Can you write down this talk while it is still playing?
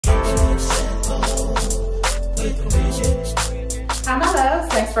Hi my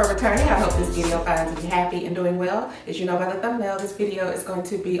loves, thanks for returning. I hope this video finds you happy and doing well. As you know by the thumbnail, this video is going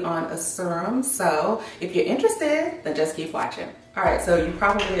to be on a serum. So if you're interested, then just keep watching. Alright, so you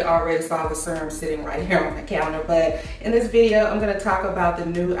probably already saw the serum sitting right here on the counter, but in this video I'm going to talk about the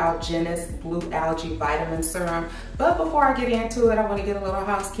new Algenist Blue Algae Vitamin Serum. But before I get into it, I want to get a little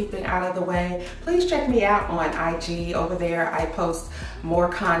housekeeping out of the way. Please check me out on IG. Over there I post more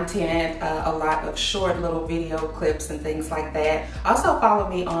content, a lot of short little video clips and things like that. Also follow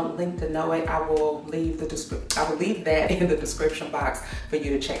me on Link to Know It. I will leave that in the description box for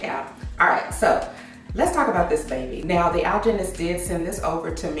you to check out. Alright, so let's talk about this baby. Now, the Algenist did send this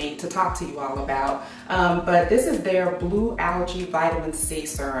over to me to talk to you all about, but this is their Blue Algae Vitamin C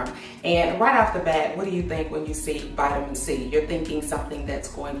Serum. And right off the bat, what do you think when you see vitamin C? You're thinking something that's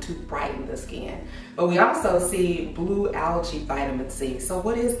going to brighten the skin. But we also see Blue Algae Vitamin C. So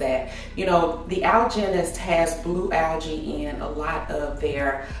what is that? You know, the Algenist has blue algae in a lot of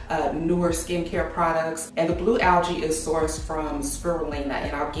their newer skincare products. And the blue algae is sourced from spirulina,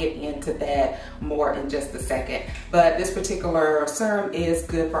 and I'll get into that more in just a second. But this particular serum is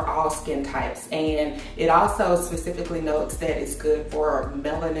good for all skin types, and it also specifically notes that it's good for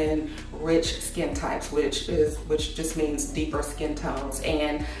melanin rich skin types, which just means deeper skin tones.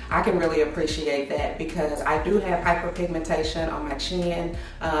 And I can really appreciate that because I do have hyperpigmentation on my chin,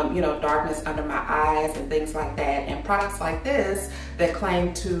 you know, darkness under my eyes and things like that. And products like this that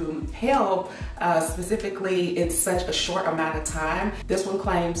claim to help specifically in such a short amount of time, this one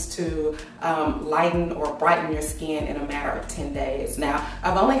claims to lighten or brighten your skin in a matter of 10 days. Now,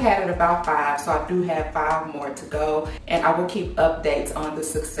 I've only had it about 5, so I do have 5 more to go, and I will keep updates on the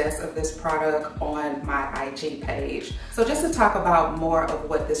success of this product on my IG page. So just to talk about more of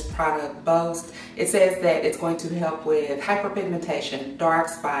what this product boasts, it says that it's going to help with hyperpigmentation, dark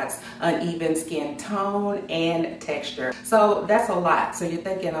spots, uneven skin tone, and texture. So that's a lot. So you're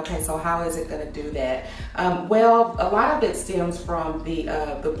thinking, okay, so how is it going to do that? Well, a lot of it stems from the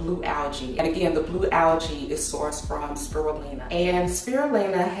blue algae. And again, the blue algae is sourced from spirulina. And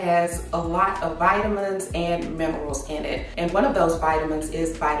spirulina has a lot of vitamins and minerals in it. And one of those vitamins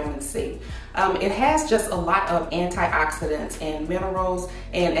is vitamin C. It has just a lot of antioxidants and minerals,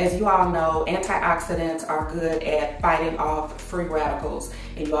 and as you all know, antioxidants are good at fighting off free radicals,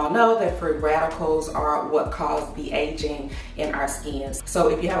 and you all know that free radicals are what cause the aging in our skins. So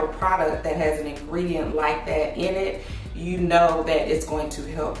if you have a product that has an ingredient like that in it, you know that it's going to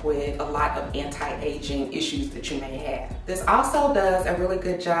help with a lot of anti-aging issues that you may have. This also does a really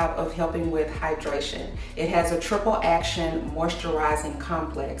good job of helping with hydration. It has a triple action moisturizing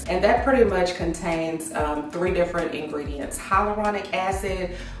complex, and that pretty much contains 3 different ingredients. Hyaluronic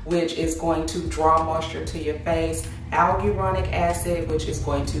acid, which is going to draw moisture to your face, alguronic acid, which is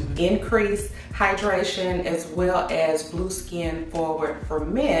going to increase hydration, as well as blue skin forward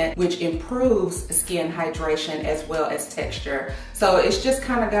ferment, which improves skin hydration as well as texture. So it's just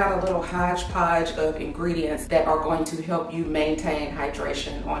kind of got a little hodgepodge of ingredients that are going to help you maintain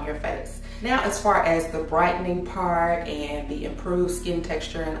hydration on your face. Now, as far as the brightening part and the improved skin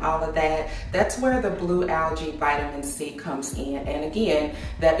texture and all of that, that's where the blue algae vitamin C comes in. And again,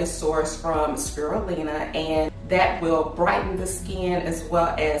 that is sourced from spirulina, and that will brighten the skin as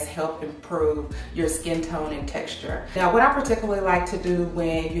well as help improve your skin tone and texture. Now, what I particularly like to do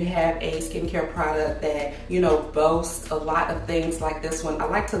when you have a skincare product that, you know, boasts a lot of things like this one, I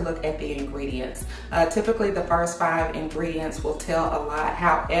like to look at the ingredients. Typically, the first 5 ingredients will tell a lot.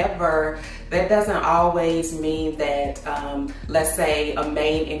 However, that doesn't always mean that, let's say, a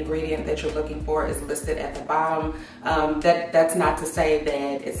main ingredient that you're looking for is listed at the bottom. That's not to say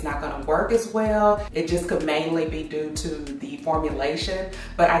that it's not going to work as well. It just could mainly be due to the formulation.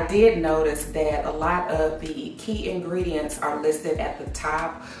 But I did notice that a lot of the key ingredients are listed at the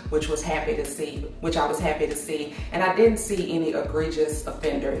top, which I was happy to see. And I didn't see any egregious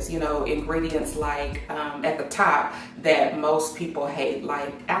offenders, you know, ingredients like at the top that most people hate,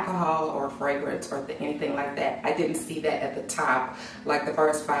 like alcohol or fragrance or anything like that. I didn't see that at the top, like the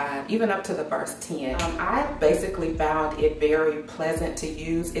first 5, even up to the first 10. I basically found it very pleasant to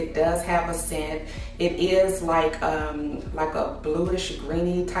use. It does have a scent. It is like a bluish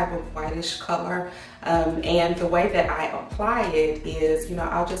greeny type of whitish color. And the way that I apply it is, you know,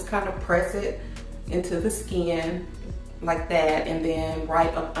 I'll just kind of press it into the skin like that, and then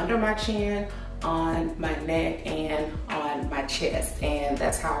right up under my chin, on my neck, and on my chest, and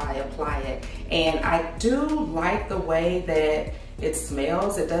that's how I apply it. And I do like the way that it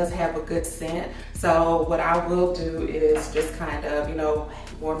smells. It does have a good scent. So what I will do is just kind of, you know,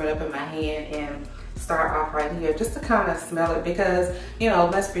 warm it up in my hand and start off right here just to kind of smell it, because, you know,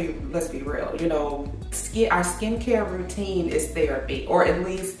 let's be real, you know, our skincare routine is therapy, or at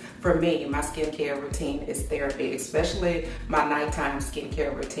least for me, my skincare routine is therapy, especially my nighttime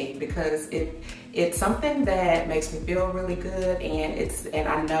skincare routine, because it's something that makes me feel really good, and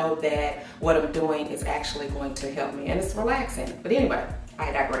I know that what I'm doing is actually going to help me, and it's relaxing. But anyway,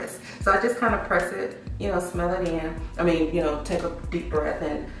 I digress. So I just kind of press it, you know, smell it in. I mean, you know, take a deep breath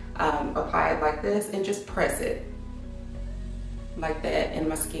and apply it like this, and just press it like that in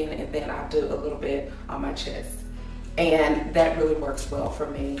my skin, and then I'll do a little bit on my chest. And that really works well for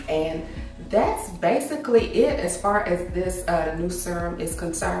me. And that's basically it as far as this new serum is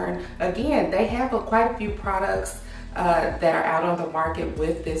concerned. Again, they have quite a few products that are out on the market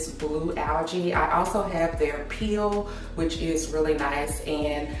with this blue algae. I also have their peel, which is really nice,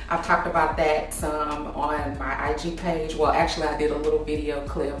 and I've talked about that some on my IG page. Well, actually I did a little video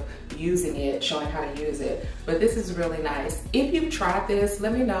clip using it, showing how to use it, but this is really nice. If you've tried this,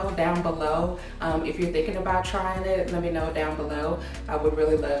 let me know down below. If you're thinking about trying it, let me know down below. I would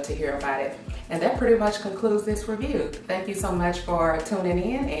really love to hear about it. And that pretty much concludes this review. Thank you so much for tuning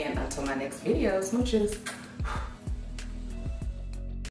in, and until my next video, smooches.